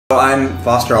So I'm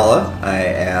Foster Olive. I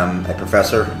am a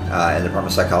professor in the Department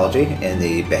of Psychology in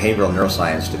the Behavioral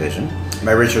Neuroscience Division.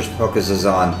 My research focuses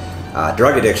on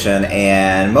drug addiction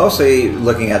and mostly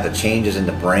looking at the changes in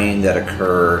the brain that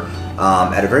occur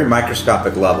at a very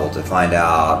microscopic level to find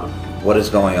out what is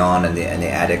going on in the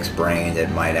addict's brain that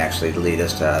might actually lead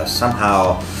us to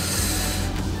somehow.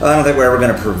 I don't think we're ever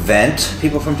going to prevent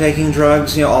people from taking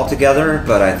drugs, altogether,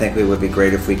 but I think it would be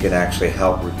great if we could actually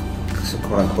help,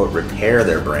 quote-unquote, repair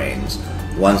their brains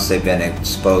once they've been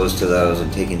exposed to those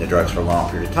and taking the drugs for a long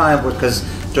period of time, because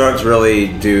drugs really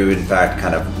do, in fact,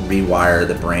 kind of rewire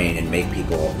the brain and make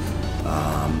people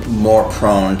more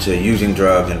prone to using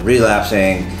drugs and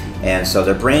relapsing, and so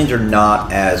their brains are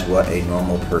not as what a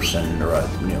normal person or a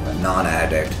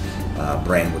non-addict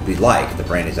brain would be like. The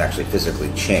brain is actually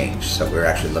physically changed, so we're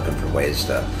actually looking for ways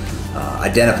to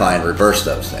identify and reverse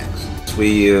those things. We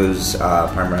use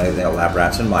primarily lab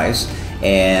rats and mice,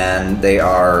 and they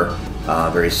are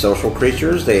very social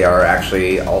creatures. They are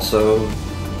actually also,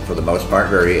 for the most part,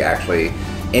 very actually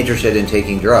interested in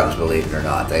taking drugs, believe it or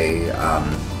not. They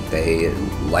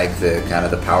like the kind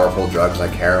of the powerful drugs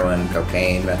like heroin,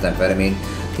 cocaine, methamphetamine,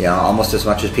 almost as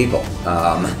much as people,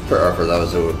 for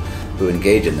those who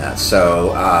engage in that.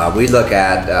 So we look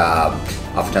at,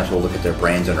 oftentimes we'll look at their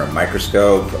brains under a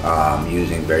microscope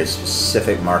using very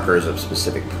specific markers of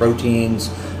specific proteins.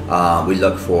 We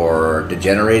look for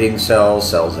degenerating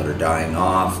cells that are dying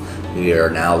off. We are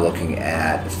now looking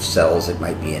at cells that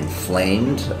might be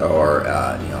inflamed or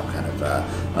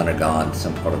undergone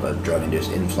some part of a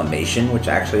drug-induced inflammation, which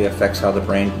actually affects how the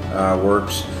brain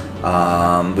works.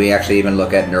 We actually even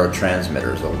look at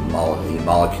neurotransmitters, or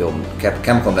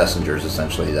chemical messengers,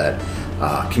 essentially, that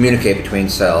communicate between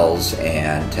cells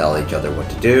and tell each other what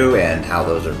to do and how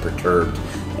those are perturbed,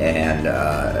 and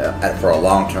for a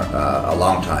long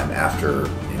time after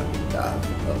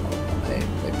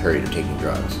a period of taking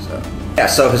drugs.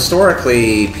 So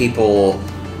historically, people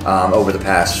over the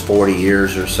past 40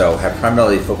 years or so have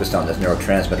primarily focused on this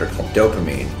neurotransmitter called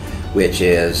dopamine, which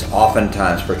is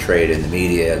oftentimes portrayed in the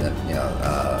media and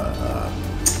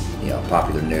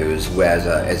popular news as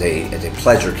a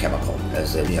pleasure chemical,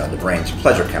 as the brain's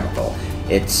pleasure chemical.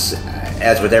 It's,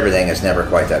 as with everything, it's never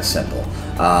quite that simple.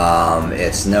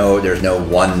 There's no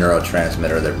one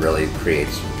neurotransmitter that really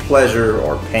creates pleasure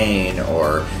or pain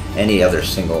or any other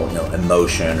single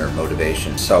emotion or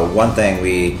motivation. So one thing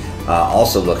we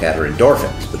also look at are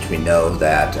endorphins, which we know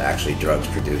that actually drugs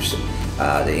produce.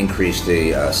 They increase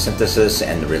the synthesis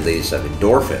and the release of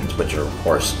endorphins, which are, of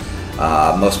course,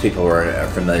 most people are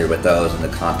familiar with those in the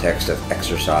context of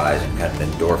exercise and kind of an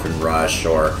endorphin rush,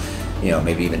 or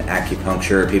maybe even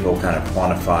acupuncture. People kind of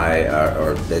quantify,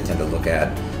 or they tend to look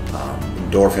at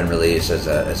endorphin release as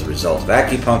a result of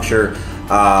acupuncture.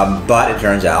 But it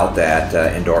turns out that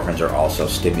endorphins are also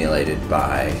stimulated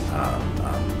by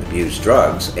abused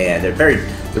drugs, and they're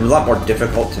a lot more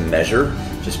difficult to measure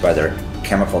just by their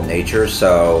chemical nature,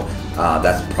 so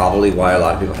that's probably why a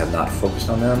lot of people have not focused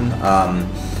on them.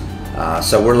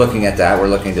 So we're looking at that. We're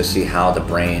looking to see how the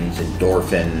brain's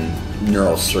endorphin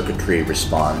neural circuitry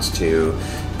responds to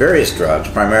various drugs.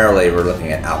 Primarily, we're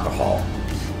looking at alcohol,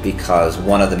 because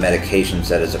one of the medications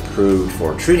that is approved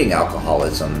for treating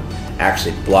alcoholism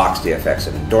actually blocks the effects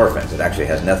of endorphins. It actually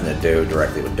has nothing to do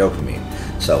directly with dopamine.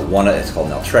 So it's called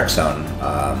naltrexone.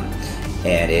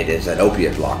 And it is an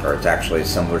opiate blocker. It's actually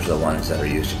similar to the ones that are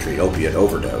used to treat opiate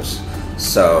overdose.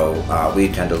 So we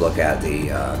tend to look at the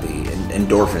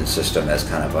endorphin system as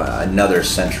kind of another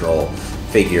central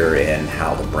figure in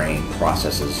how the brain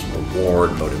processes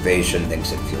reward, motivation,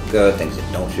 things that feel good, things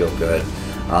that don't feel good.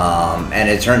 And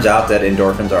it turns out that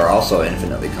endorphins are also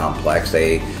infinitely complex.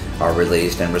 They are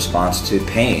released in response to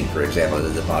pain, for example,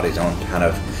 the body's own kind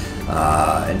of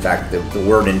in fact, the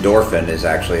word endorphin is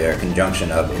actually a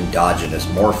conjunction of endogenous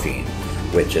morphine,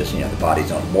 which is the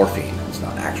body's own morphine. It's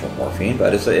not actual morphine,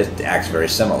 but it acts very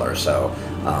similar. So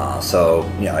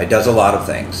it does a lot of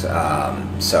things.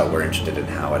 So we're interested in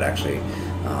how it actually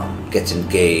gets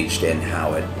engaged and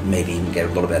how it maybe even get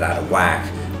a little bit out of whack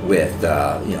with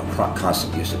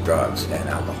constant use of drugs and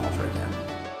alcohol, for example.